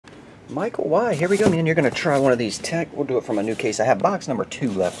Michael, why? Here we go, man. You're going to try one of these tech. We'll do it from a new case. I have box number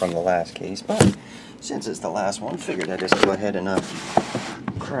 2 left from the last case, but since it's the last one, figured I'd just go ahead and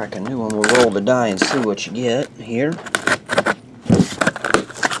crack a new one. We'll roll the die and see what you get here.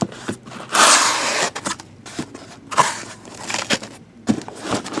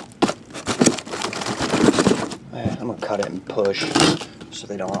 I'm going to cut it and push so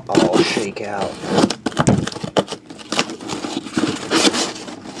they don't all shake out.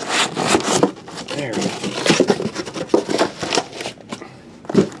 There we go.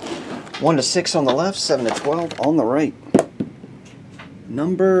 1 to 6 on the left, 7 to 12 on the right.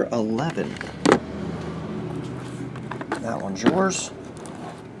 Number 11. That one's yours.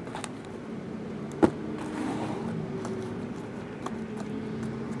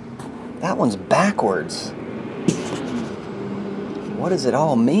 That one's backwards. What does it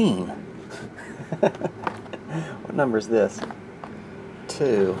all mean? What number is this?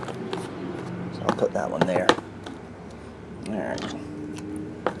 2. So I'll put that one there. Alright.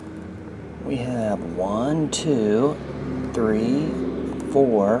 We have 1, 2, 3,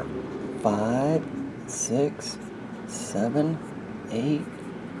 4, 5, 6, 7, 8,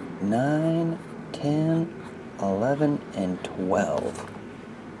 9, 10, 11, and 12.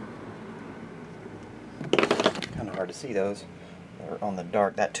 Kind of hard to see those. They're on the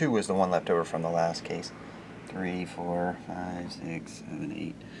dark. That 2 was the one left over from the last case. 3, 4, 5, 6, 7,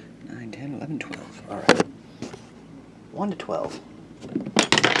 8, 9, 10, 11, 12. Alright. 1 to 12.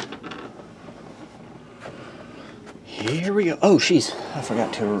 Here we go. Oh, jeez. I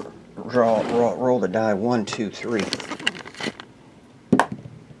forgot to roll the die. 1, 2, 3.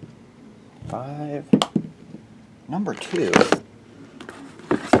 5. Number 2.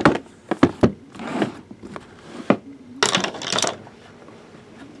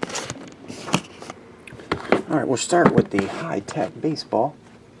 Alright, we'll start with the high-tech baseball.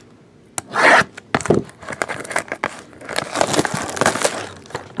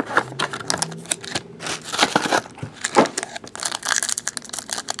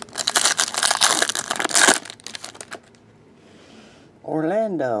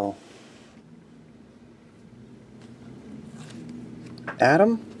 Orlando.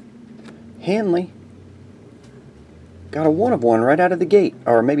 Adam Hanley. Got a 1 of 1 right out of the gate.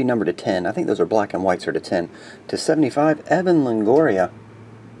 Or maybe number to 10. I think those are black and whites are to 10. To 75, Evan Longoria.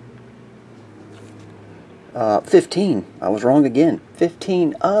 15. I was wrong again.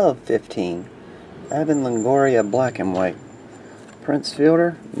 15 of 15. Evan Longoria, black and white. Prince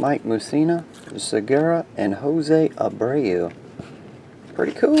Fielder, Mike Mussina, Segura, and Jose Abreu.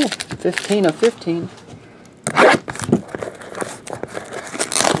 Pretty cool. 15 of 15.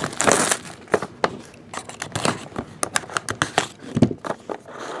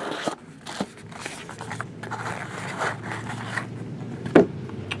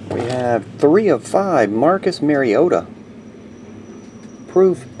 We have 3 of 5, Marcus Mariota.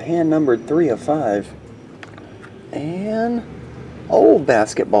 Proof hand numbered 3 of 5. And old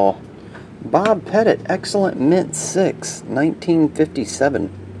basketball. Bob Pettit, excellent mint 6, 1957.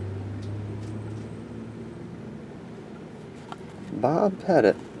 Bob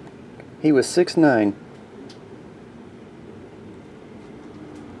Pettit. He was 6'9".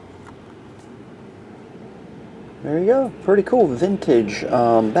 There you go. Pretty cool vintage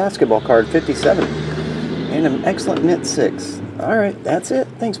basketball card, 57. And an excellent mint 6. Alright, that's it.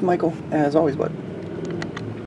 Thanks, Michael. As always, bud.